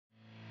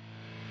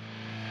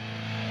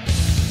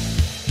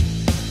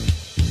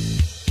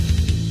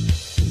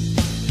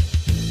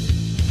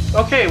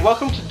Okay,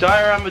 welcome to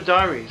Diorama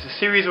Diaries, a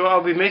series where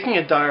I'll be making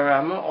a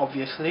diorama,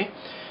 obviously,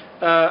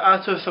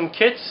 out of some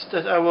kits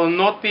that I will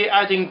not be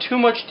adding too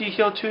much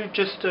detail to,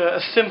 just a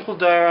simple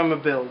diorama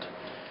build.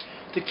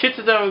 The kit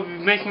that I will be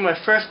making my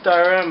first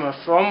diorama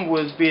from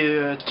will be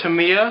a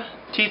Tamiya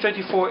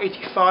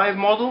T34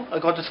 model. I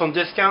got this on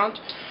discount.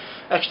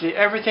 Actually,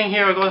 everything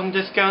here I got on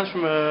discount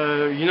from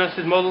a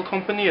United Model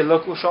Company, a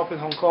local shop in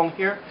Hong Kong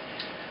here.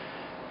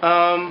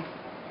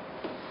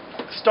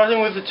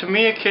 Starting with the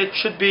Tamiya kit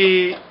should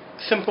be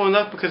simple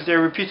enough because they're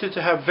reputed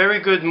to have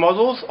very good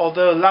models,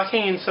 although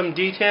lacking in some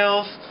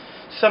details.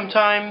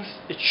 Sometimes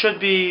it should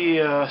be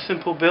a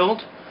simple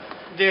build.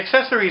 The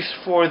accessories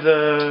for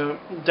the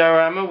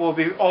diorama will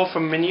be all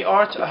from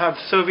Miniart. I have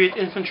Soviet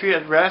Infantry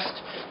at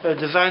rest,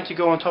 designed to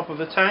go on top of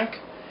the tank,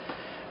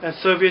 and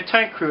Soviet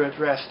tank crew at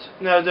rest.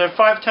 Now there are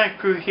 5 tank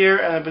crew here,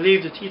 and I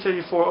believe the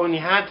T34 only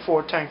had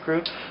 4 tank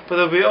crew, but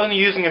I'll be only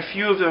using a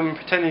few of them,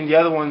 pretending the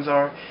other ones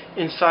are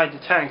inside the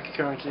tank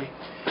currently.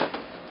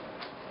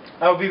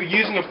 I'll be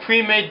using a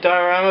pre-made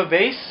diorama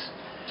base.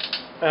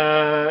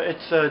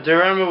 It's a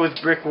diorama with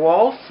brick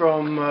wall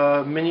from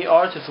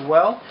Miniart as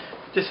well.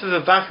 This is a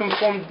vacuum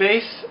formed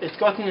base. It's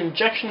got an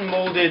injection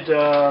molded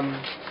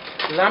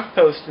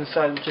lamppost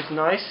inside, which is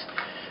nice,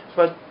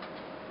 but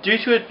due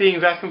to it being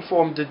vacuum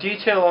formed, the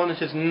detail on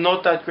it is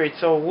not that great,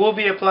 so we'll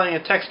be applying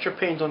a texture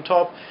paint on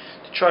top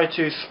to try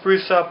to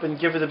spruce up and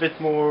give it a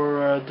bit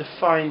more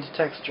defined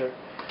texture.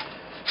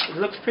 It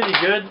looks pretty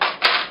good,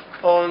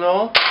 all in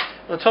all.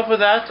 On top of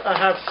that, I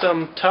have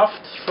some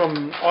Tufts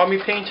from Army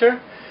Painter,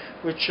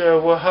 which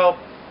will help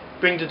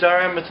bring the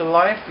diorama to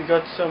life. We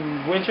got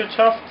some winter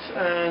tufts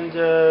and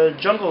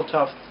jungle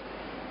tufts.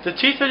 The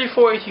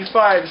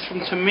T34 is from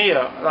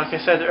Tamiya, like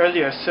I said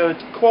earlier, so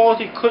the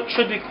quality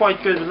should be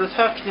quite good, but let's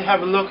actually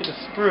have a look at the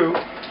sprue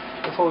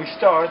before we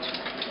start.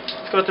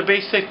 It's got the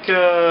basic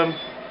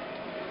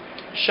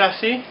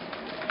chassis.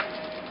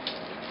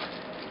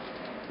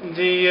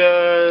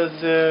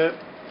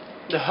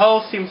 The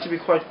hull seems to be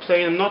quite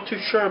plain. I'm not too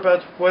sure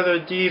about whether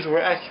these were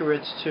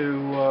accurate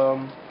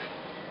to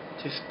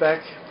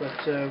spec,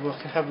 but we'll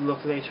have a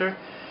look later.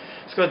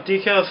 It's got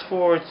decals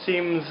for, it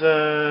seems,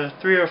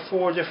 3 or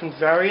 4 different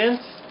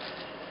variants.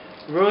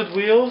 Road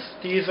wheels.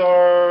 These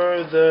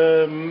are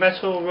the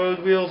metal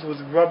road wheels with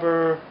the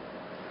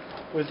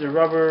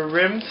rubber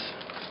rims.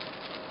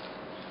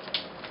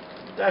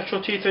 The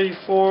actual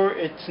T34,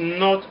 it's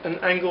not an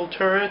angled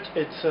turret.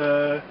 It's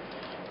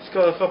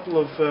got a couple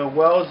of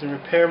welds and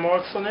repair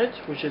marks on it,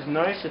 which is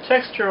nice. The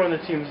texture on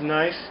it seems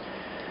nice.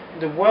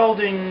 The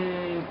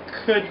welding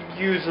could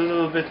use a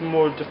little bit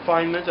more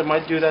refinement. I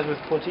might do that with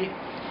putty.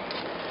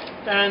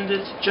 And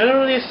it's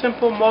generally a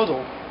simple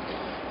model.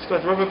 It's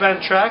got rubber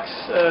band tracks,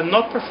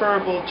 not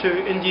preferable to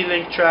Indie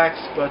Link tracks,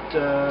 but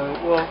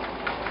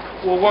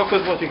we'll work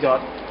with what we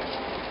got.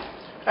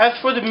 As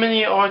for the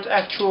Miniart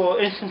actual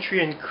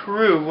infantry and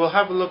crew, we'll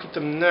have a look at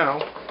them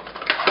now.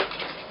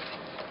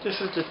 This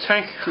is the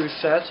tank crew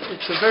set.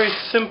 It's a very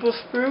simple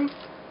sprue,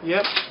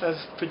 yep,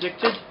 as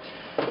predicted.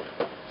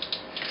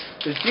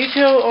 The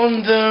detail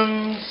on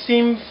them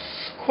seems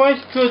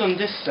quite good on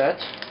this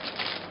set.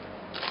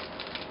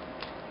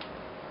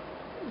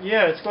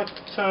 Yeah, it's got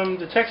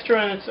the texture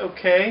on it's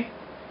okay.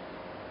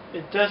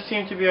 It does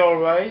seem to be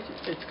alright.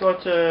 It's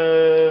got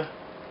a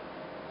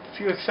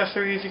few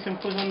accessories you can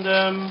put on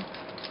them.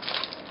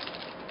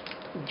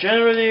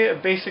 Generally a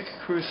basic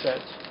crew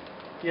set.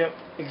 Yep,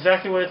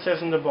 exactly what it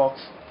says in the box.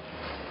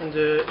 And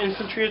the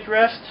infantry at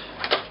rest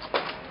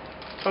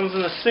comes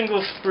in a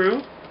single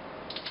sprue.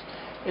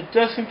 It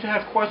does seem to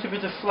have quite a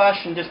bit of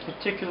flash in this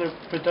particular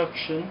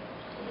production.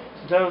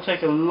 That will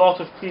take a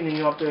lot of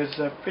cleaning up. There's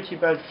a pretty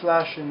bad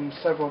flash in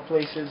several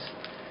places.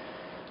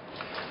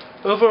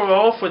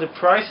 Overall, for the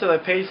price that I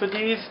paid for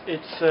these,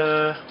 it's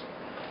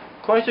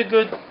quite a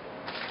good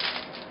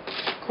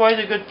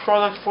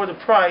product for the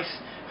price.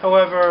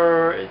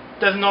 However, it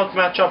does not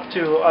match up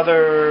to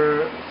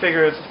other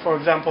figures. For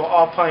example,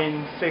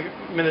 Alpine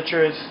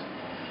miniatures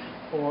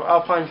or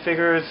Alpine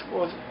figures.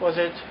 Was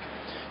it?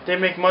 They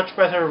make much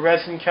better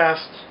resin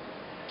cast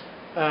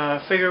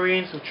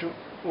figurines, which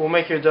will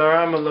make your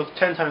diorama look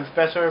 10 times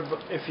better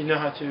if you know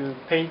how to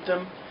paint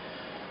them.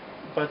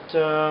 But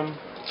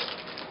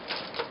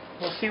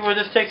we'll see where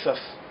this takes us.